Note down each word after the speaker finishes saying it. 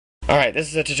Alright, this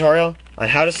is a tutorial on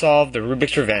how to solve the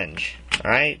Rubik's Revenge,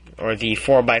 alright, or the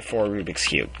 4x4 Rubik's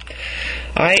Cube.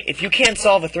 Alright, if you can't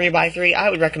solve a 3x3, I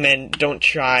would recommend don't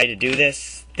try to do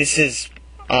this. This is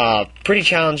a pretty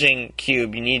challenging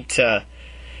cube. You need to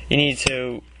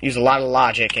use a lot of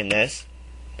logic in this.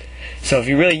 So if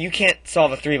you can't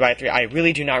solve a 3x3, I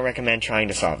really do not recommend trying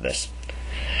to solve this.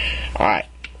 Alright.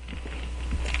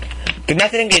 The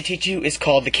method I'm going to teach you is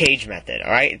called the cage method,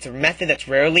 alright? It's a method that's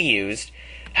rarely used.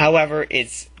 However,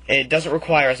 it doesn't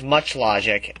require as much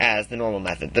logic as the normal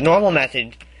method. The normal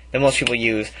method that most people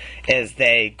use is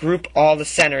they group all the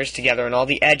centers together and all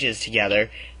the edges together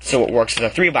so it works as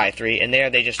a 3x3, and there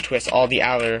they just twist all the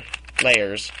outer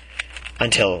layers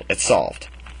until it's solved.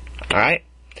 Alright?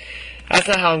 That's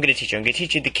not how I'm going to teach you. I'm going to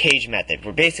teach you the cage method,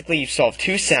 where basically you solve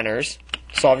two centers,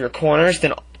 solve your corners,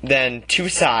 then two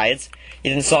sides,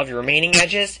 you then solve your remaining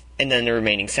edges, and then the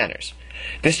remaining centers.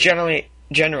 This generally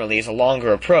is a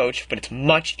longer approach, but it's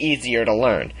much easier to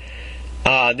learn.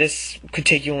 This could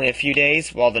take you only a few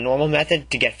days, while the normal method,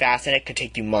 to get fast at it, could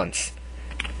take you months.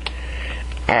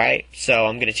 Alright, so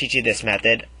I'm going to teach you this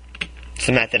method. It's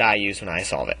the method I use when I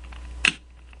solve it.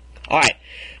 Alright,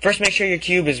 first make sure your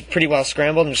cube is pretty well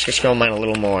scrambled. I'm just going to scramble mine a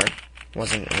little more.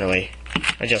 Wasn't really.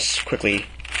 I just quickly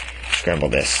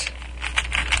scrambled this.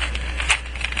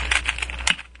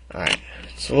 Alright,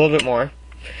 so a little bit more.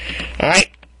 Alright.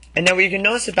 And now what you can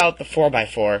notice about the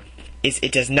 4x4 is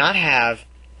it does not have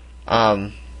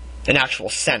an actual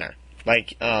center.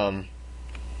 Like,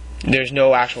 there's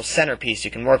no actual centerpiece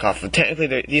you can work off of.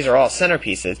 Technically, these are all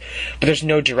centerpieces, but there's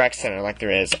no direct center like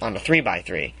there is on a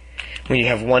 3x3. When you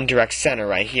have one direct center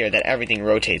right here that everything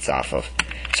rotates off of.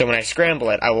 So when I scramble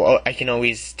it, I can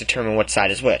always determine what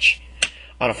side is which.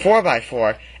 On a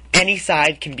 4x4, any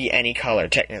side can be any color,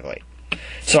 technically.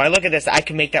 So I look at this, I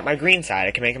can make that my green side,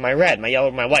 I can make it my red, my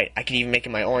yellow, my white, I can even make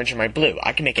it my orange or my blue.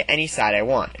 I can make it any side I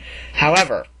want.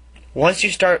 However, once you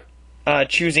start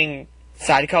choosing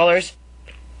side colors,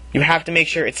 you have to make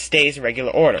sure it stays in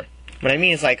regular order. What I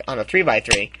mean is, like on a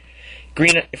 3x3,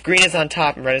 if green is on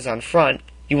top and red is on front,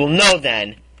 you will know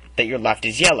then that your left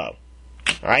is yellow.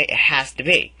 Alright? It has to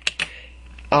be.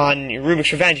 On your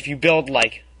Rubik's Revenge, if you build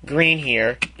like green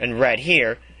here and red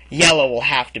here, yellow will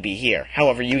have to be here.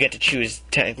 However, you get to choose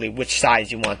technically which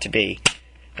sides you want to be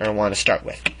or want to start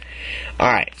with.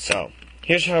 Alright, so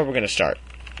here's how we're going to start.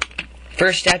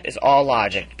 First step is all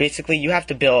logic. Basically, you have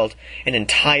to build an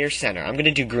entire center. I'm going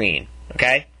to do green,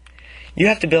 okay? You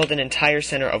have to build an entire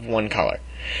center of one color.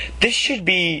 This should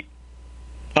be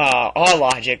all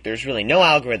logic. There's really no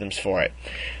algorithms for it.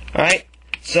 Alright,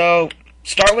 so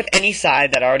start with any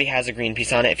side that already has a green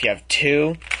piece on it. If you have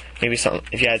two, maybe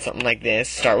if you had something like this,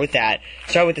 start with that.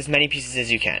 Start with as many pieces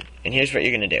as you can. And here's what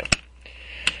you're going to do.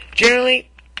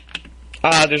 Generally,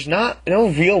 there's no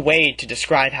real way to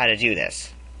describe how to do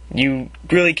this. You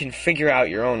really can figure out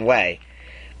your own way.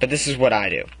 But this is what I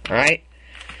do. Alright?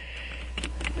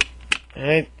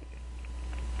 Alright.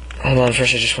 Hold on,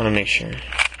 first I just want to make sure.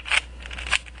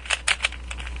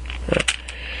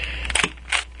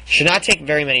 Should not take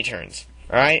very many turns.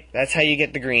 Alright? That's how you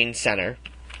get the green center.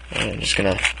 I'm just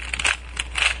going to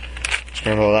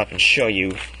scramble it up and show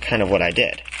you kind of what I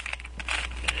did.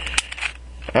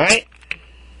 Alright?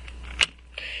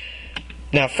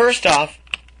 Now, first off,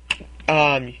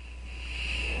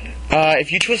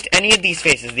 if you twist any of these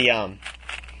faces,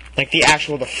 like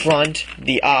the front,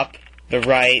 the up, the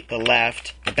right, the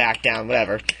left, the back down,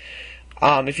 whatever,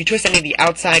 if you twist any of the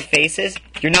outside faces,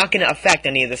 you're not going to affect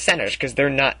any of the centers, because they're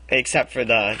not, except for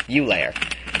the U layer.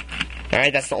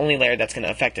 Alright, that's the only layer that's going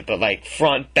to affect it, but like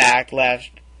front, back,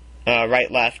 left,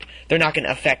 right, left, they're not going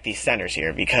to affect these centers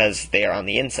here, because they are on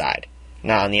the inside,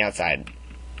 not on the outside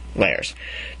layers.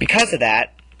 Because of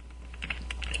that,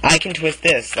 I can twist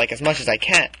this like as much as I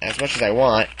can, as much as I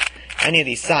want, any of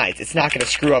these sides. It's not going to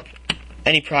screw up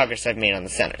any progress I've made on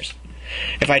the centers.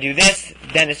 If I do this,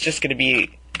 then it's just going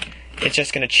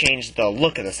to change the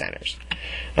look of the centers.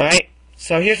 Alright,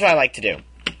 so here's what I like to do.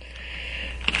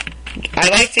 I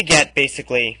like to get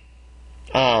basically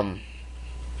a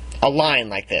line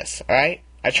like this, alright?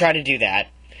 I try to do that,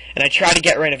 and I try to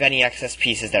get rid of any excess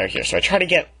pieces that are here. So I try to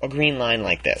get a green line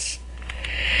like this.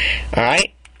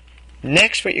 Alright?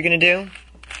 Next, what you're going to do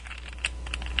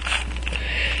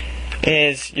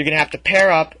is you're going to have to pair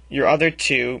up your other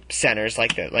two centers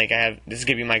like that. Like this is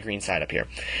going to be my green side up here.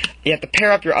 You have to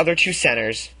pair up your other two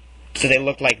centers so they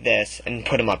look like this and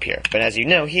put them up here. But as you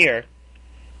know here,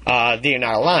 they're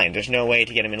not aligned. There's no way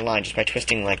to get them in line just by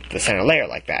twisting like the center layer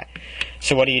like that.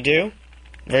 So what do?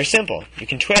 Very simple. You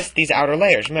can twist these outer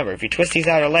layers. Remember, if you twist these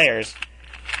outer layers,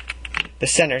 the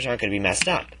centers aren't going to be messed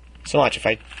up. So watch, if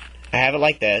I have it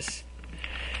like this,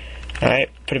 Alright,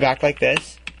 put it back like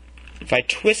this. If I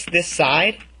twist this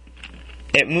side,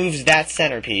 it moves that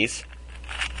centerpiece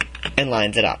and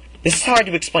lines it up. This is hard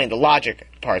to explain, the logic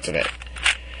parts of it.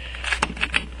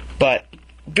 But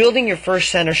building your first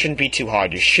center shouldn't be too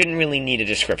hard. You shouldn't really need a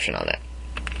description on that.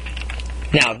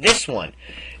 Now this one's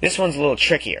a little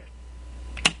trickier.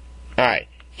 Alright,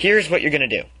 here's what you're going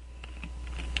to do.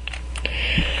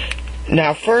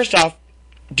 Now first off,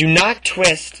 do not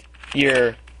twist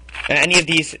any of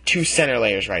these two center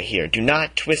layers right here. Do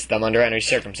not twist them under any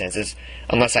circumstances,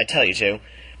 unless I tell you to,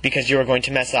 because you are going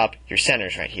to mess up your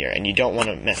centers right here, and you don't want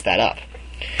to mess that up.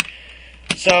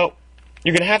 So,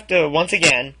 you're going to have to, once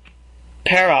again,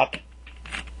 pair up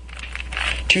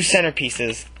two center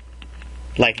pieces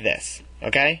like this,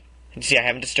 okay? You see I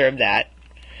haven't disturbed that.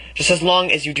 Just as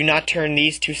long as you do not turn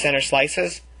these two center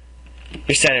slices,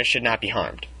 your centers should not be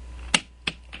harmed.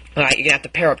 Alright, you're going to have to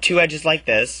pair up two edges like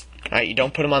this. Alright, you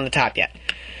don't put them on the top yet.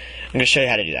 I'm going to show you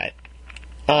how to do that.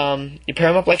 You pair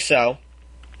them up like so.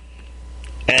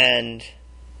 And,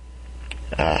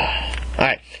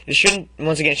 alright,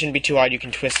 once again, it shouldn't be too hard. You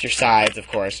can twist your sides, of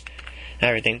course, and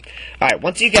everything. Alright,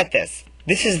 once you get this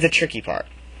is the tricky part.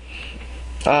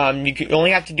 You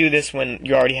only have to do this when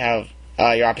you already have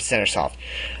your opposite center solved.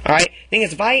 Alright, thing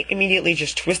is, if I immediately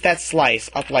just twist that slice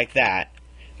up like that,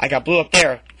 I got blue up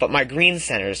there, but my green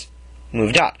centers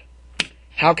moved up.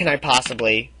 How can I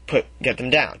possibly get them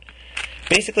down?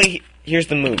 Basically, here's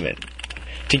the movement.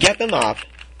 To get them up,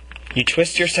 you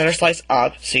twist your center slice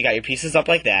up, so you got your pieces up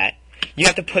like that. You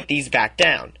have to put these back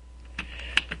down.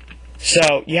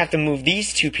 So, you have to move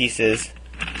these two pieces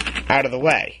out of the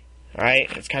way.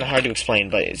 Alright? It's kind of hard to explain,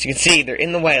 but as you can see, they're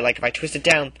in the way. Like, if I twist it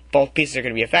down, both pieces are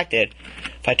going to be affected.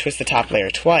 If I twist the top layer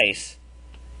twice,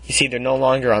 you see they're no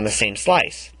longer on the same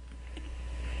slice.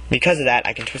 Because of that,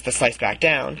 I can twist the slice back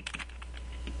down.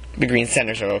 The green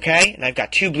centers are okay, and I've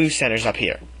got two blue centers up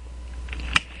here.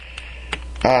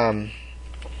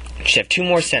 Should have two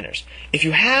more centers. If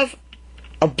you have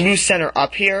a blue center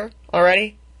up here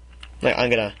already, I'm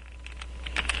gonna.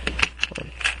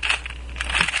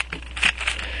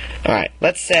 Alright,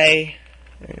 let's say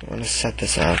I want to set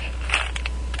this up.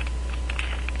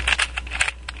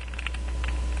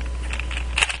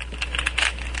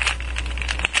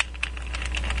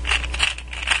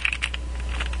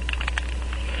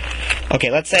 Okay,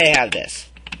 let's say I have this.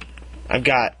 I've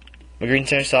got my green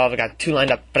center solved, I've got two lined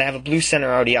up, but I have a blue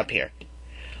center already up here.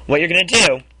 What you're going to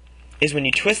do is when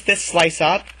you twist this slice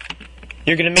up,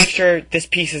 you're going to make sure this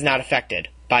piece is not affected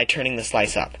by turning the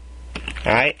slice up.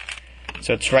 Alright?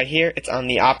 So it's right here, it's on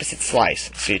the opposite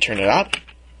slice. So you turn it up,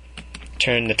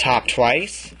 turn the top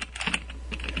twice,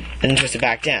 and then twist it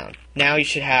back down. Now you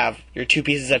should have your two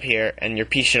pieces up here, and your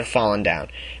piece should have fallen down.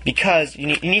 Because, you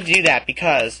need to do that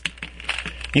because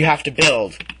you have to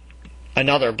build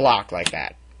another block like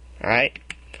that. Alright?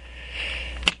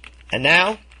 And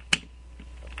now,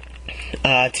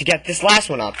 to get this last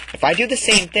one up, if I do the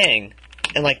same thing,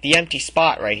 and like the empty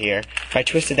spot right here, if I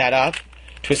twisted that up,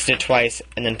 twisted it twice,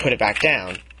 and then put it back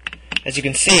down, as you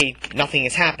can see, nothing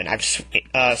has happened.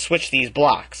 I've switched these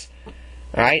blocks.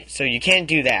 Alright? So you can't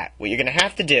do that. What you're going to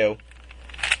have to do,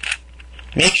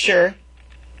 make sure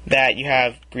that you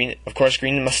have green, of course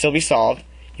green must still be solved.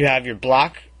 You have your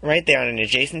block right there on an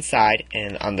adjacent side,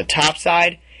 and on the top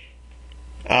side,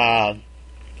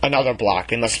 another block.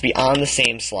 They must be on the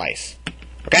same slice.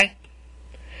 Okay?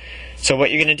 So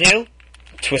what you're going to do,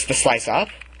 twist the slice up.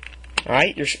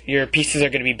 Alright? Your pieces are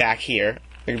going to be back here.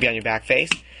 They're going to be on your back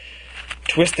face.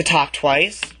 Twist the top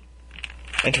twice,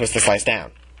 and twist the slice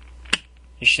down.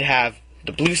 You should have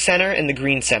the blue center and the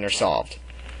green center solved.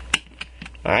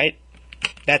 Alright?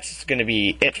 That's going to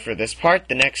be it for this part.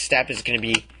 The next step is going to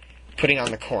be putting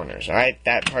on the corners. Alright?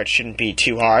 That part shouldn't be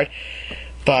too hard.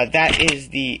 But that is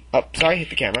the... Oh, sorry, hit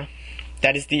the camera.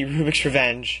 That is the Rubik's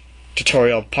Revenge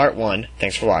tutorial part 1.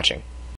 Thanks for watching.